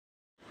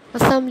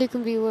अस्सलाम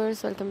वालेकुम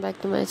viewers, welcome back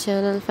to my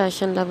channel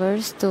fashion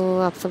lovers. तो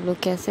आप सब लोग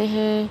कैसे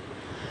हैं?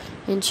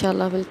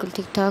 इंशाल्लाह बिल्कुल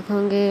ठीक ठाक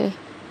होंगे,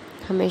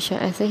 हमेशा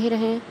ऐसे ही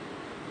रहें।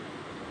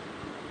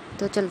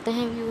 तो चलते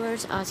हैं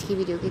व्यूअर्स आज की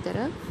वीडियो की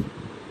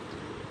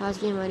तरफ। आज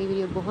की हमारी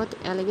वीडियो बहुत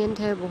एलिगेंट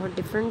है, बहुत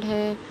डिफरेंट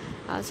है।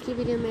 आज की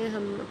वीडियो में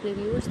हम अपने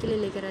व्यूअर्स के लिए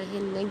लेकर आए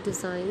हैं नेक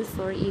designs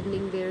for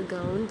evening where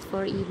gowns,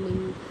 for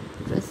evening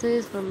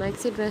dresses, for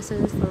maxi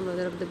dresses, for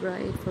mother of the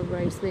bride, for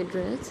bridesmaid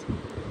dress.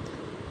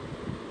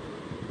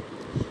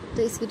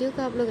 तो इस वीडियो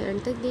को आप लोग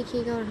एंड तक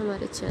देखिएगा और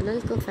हमारे चैनल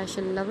को,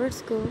 फैशन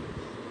लवर्स को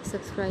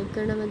सब्सक्राइब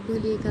करना मत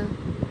भूलिएगा।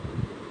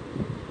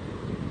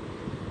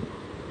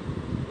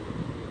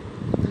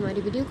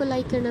 हमारी वीडियो को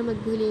लाइक करना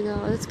मत भूलिएगा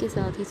और उसके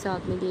साथ ही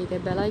साथ में दिए गए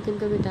बेल आइकन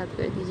को भी टैप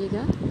कर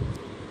दीजिएगा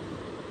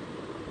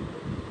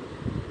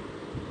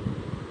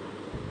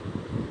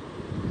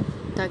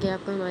ताकि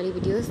आपको हमारी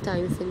वीडियोस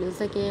टाइम से मिल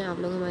सकें, आप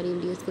लोग हमारी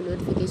वीडियोस को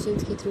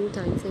नोटिफिकेशंस के थ्रू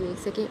टाइम से देख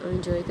सकें और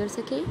एंजॉय कर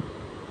सकें।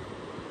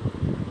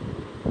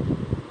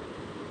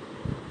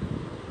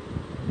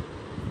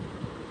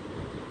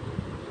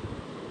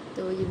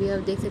 तो ये भी आप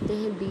देख सकते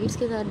हैं बीड्स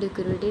के साथ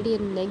डेकोरेटेड ये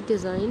नेक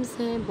डिज़ाइंस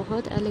हैं,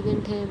 बहुत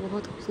एलिगेंट हैं,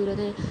 बहुत खूबसूरत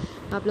हैं।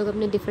 आप लोग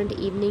अपने डिफरेंट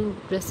इवनिंग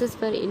ड्रेसेस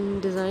पर इन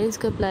डिज़ाइंस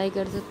को अप्लाई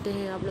कर सकते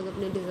हैं। आप लोग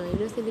अपने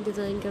डिज़ाइनर से भी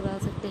डिज़ाइन करवा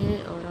सकते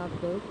हैं और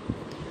आप लोग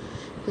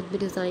खुद भी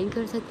डिज़ाइन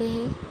कर सकते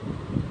हैं।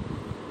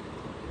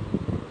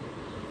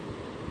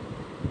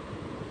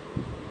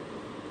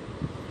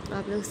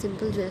 आप लोग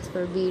सिंपल ड्रेस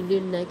पर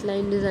बीडेड नेक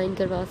लाइन डिज़ाइन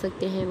करवा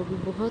सकते हैं, वो भी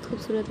बहुत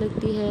खूबसूरत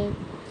लगती है।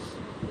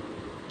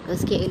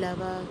 उसके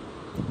अलावा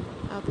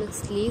आप लोग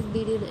स्लीव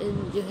बीडेड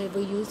जो है वो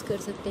यूज़ कर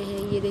सकते हैं।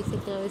 ये देख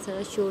सकते हैं आप,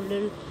 इस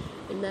शोल्डर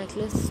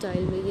नेकलेस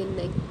स्टाइल में ये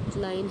नेक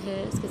लाइन है,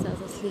 इसके साथ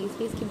साथ स्लीव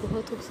भी इसकी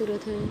बहुत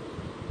खूबसूरत है।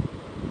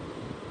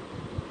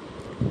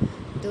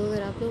 तो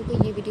अगर आप लोगों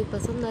को ये वीडियो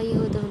पसंद आई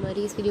हो तो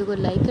हमारी इस वीडियो को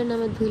लाइक करना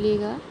मत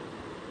भूलिएगा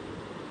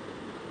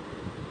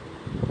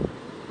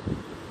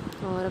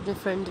और अपने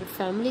फ्रेंड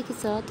फैमिली के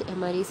साथ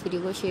हमारी इस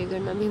वीडियो को शेयर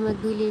करना भी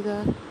मत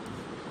भूलिएगा।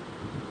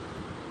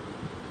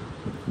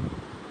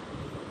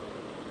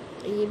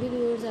 ये भी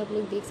व्यूअर्स आप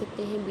लोग देख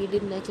सकते हैं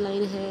बीडेड नेक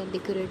लाइन है,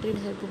 डेकोरेटेड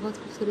है बहुत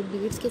खूबसूरत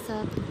बीड्स के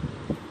साथ।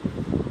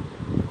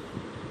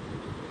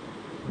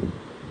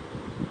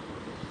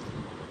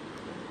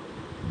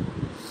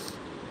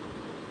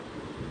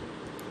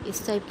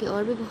 इस टाइप की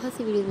और भी बहुत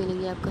सी वीडियोस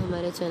मिलेंगी आपको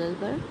हमारे चैनल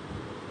पर।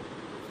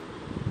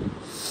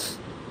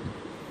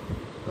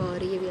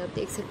 और ये भी आप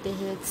देख सकते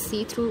हैं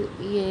सी थ्रू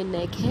ये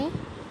नेक है,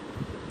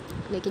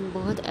 लेकिन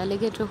बहुत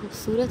एलिगेंट और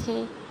खूबसूरत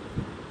है।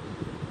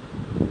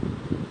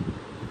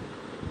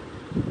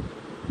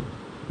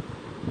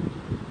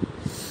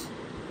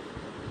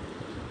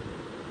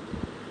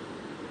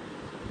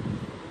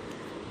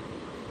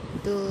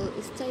 तो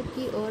इस टाइप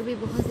की और भी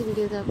बहुत सी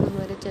वीडियोस आपको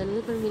हमारे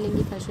चैनल पर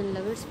मिलेंगी फैशन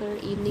लवर्स पर।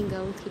 इवनिंग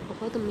गाउन्स की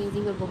बहुत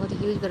अमेजिंग और बहुत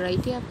ह्यूज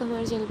वैरायटी आपको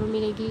हमारे चैनल पर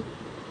मिलेगी।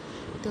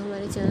 तो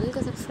हमारे चैनल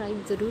को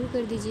सब्सक्राइब ज़रूर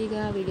कर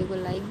दीजिएगा, वीडियो को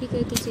लाइक भी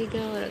कर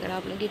दीजिएगा। और अगर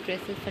आप लोग ये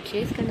ड्रेसेस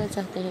परचेज़ करना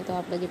चाहते हैं तो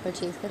आप लोग ये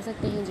परचेज़ कर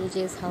सकते हैं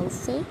जेजेस हाउस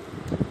से,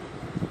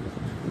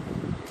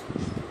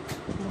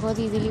 बहुत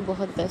ईजीली,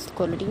 बहुत बेस्ट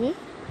क्वालिटी में।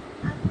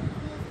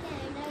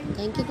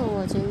 Thank you for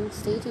watching,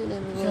 stay tuned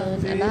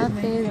everyone. अल्लाह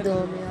हाफ़िज़,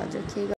 दुआ में याद रखिएगा।